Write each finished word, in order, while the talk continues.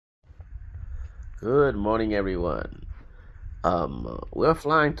Good morning, everyone. We're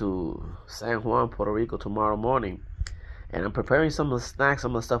flying to San Juan, Puerto Rico tomorrow morning, and I'm preparing some of the snacks,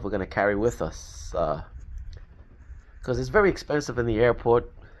 some of the stuff we're gonna carry with us. Because it's very expensive in the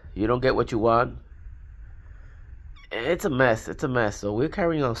airport. You don't get what you want. It's a mess. It's a mess. So we're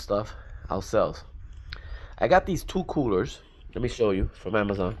carrying our stuff ourselves. I got these two coolers. Let me show you from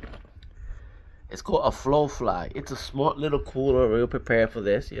Amazon. It's called a Flow Fly. It's a smart little cooler, real prepared for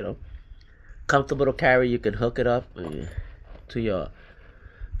this. Comfortable to carry. You can hook it up to your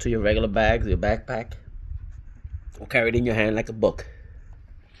regular bags, your backpack, or carry it in your hand like a book.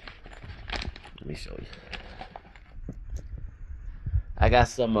 Let me show you. I got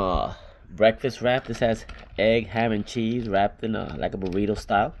some breakfast wrap. This has egg, ham, and cheese wrapped in like a burrito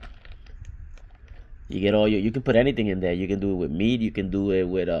style. You get all you can put anything in there. You can do it with meat. You can do it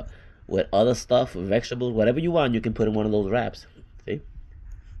with other stuff, vegetables, whatever you want. You can put in one of those wraps. See?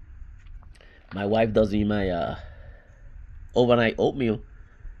 My wife does me my overnight oatmeal.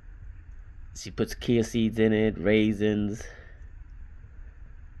 She puts chia seeds in it, raisins.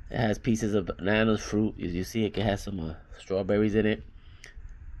 It has pieces of bananas, fruit. As you see, it has some strawberries in it.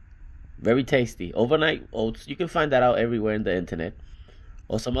 Very tasty. Overnight oats. You can find that out everywhere in the internet.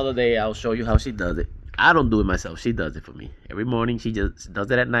 Or some other day, I'll show you how she does it. I don't do it myself. She does it for me. Every morning, she just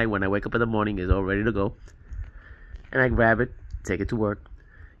does it at night. When I wake up in the morning, it's all ready to go. And I grab it, take it to work,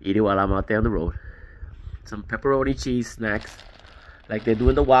 eat it while I'm out there on the road. Some pepperoni cheese snacks. Like they do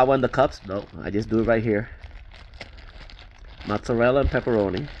in the Wawa in the cups. No, I just do it right here. Mozzarella and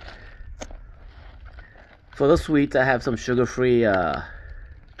pepperoni. For the sweets, I have some sugar-free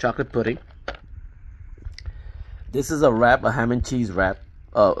chocolate pudding. This is a wrap, a ham and cheese wrap.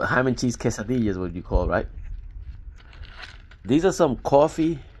 Ham and cheese quesadilla is what you call, right? These are some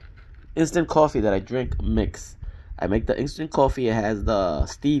coffee, instant coffee that I drink mix. I make the instant coffee. It has the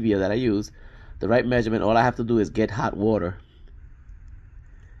stevia that I use, the right measurement. All I have to do is get hot water,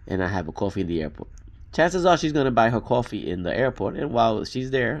 and I have a coffee in the airport. Chances are she's going to buy her coffee in the airport, and while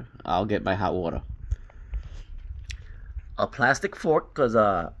she's there, I'll get my hot water. A plastic fork, because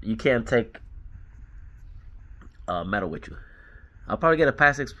you can't take metal with you. I'll probably get a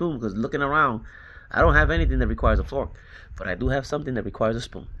plastic spoon, because looking around, I don't have anything that requires a fork, but I do have something that requires a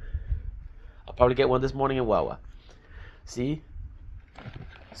spoon. I'll probably get one this morning in Wawa. See?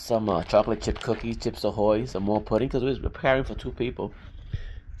 Some chocolate chip cookies, Chips Ahoy, some more pudding, because we're preparing for 2 people.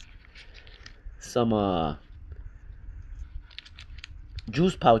 Some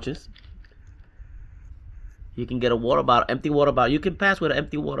juice pouches. You can get a water bottle, empty water bottle. You can pass with an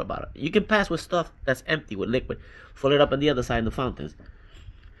empty water bottle. You can pass with stuff that's empty, with liquid. Fill it up on the other side in the fountains.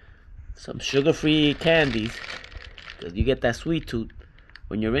 Some sugar-free candies, because you get that sweet tooth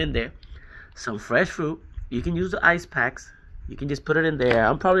when you're in there. Some fresh fruit. You can use the ice packs. You can just put it in there.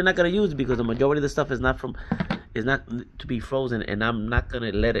 I'm probably not going to use it because the majority of the stuff is not to be frozen, and I'm not going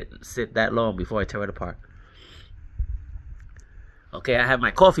to let it sit that long before I tear it apart. Okay, I have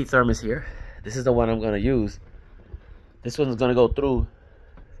my coffee thermos here. This is the one I'm going to use. This one's going to go through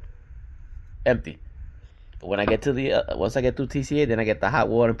empty. But when I get to the, once I get through TCA, then I get the hot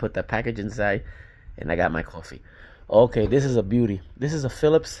water and put the package inside, and I got my coffee. Okay, this is a beauty. This is a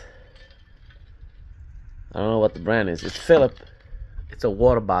Philips. I don't know what the brand is. It's Philips. It's a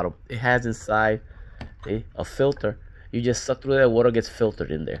water bottle. It has inside a filter. You just suck through that, water gets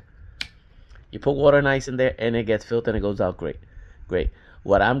filtered in there. You put water and ice in there, and it gets filtered and it goes out great. Great.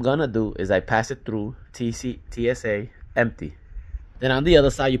 What I'm going to do is I pass it through TSA empty. Then on the other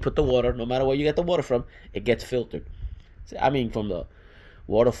side, you put the water. No matter where you get the water from, it gets filtered. I mean, from the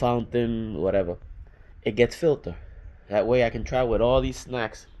water fountain, whatever. It gets filtered. That way I can try with all these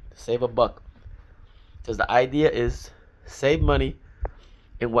snacks, save a buck. Because the idea is save money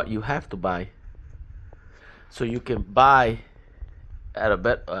in what you have to buy, so you can buy at a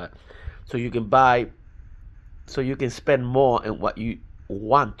better, so you can spend more in what you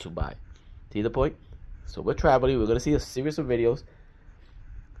want to buy. See the point? So we're traveling. We're gonna see a series of videos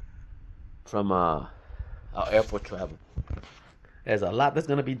from our airport travel. There's a lot that's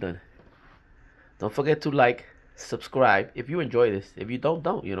gonna be done. Don't forget to like, subscribe if you enjoy this. If you don't,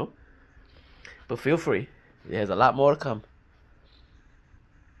 but feel free. There's a lot more to come.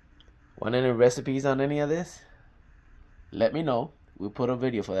 Want any recipes on any of this? Let me know. We'll put a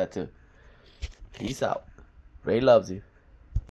video for that too. Peace out. Ray loves you.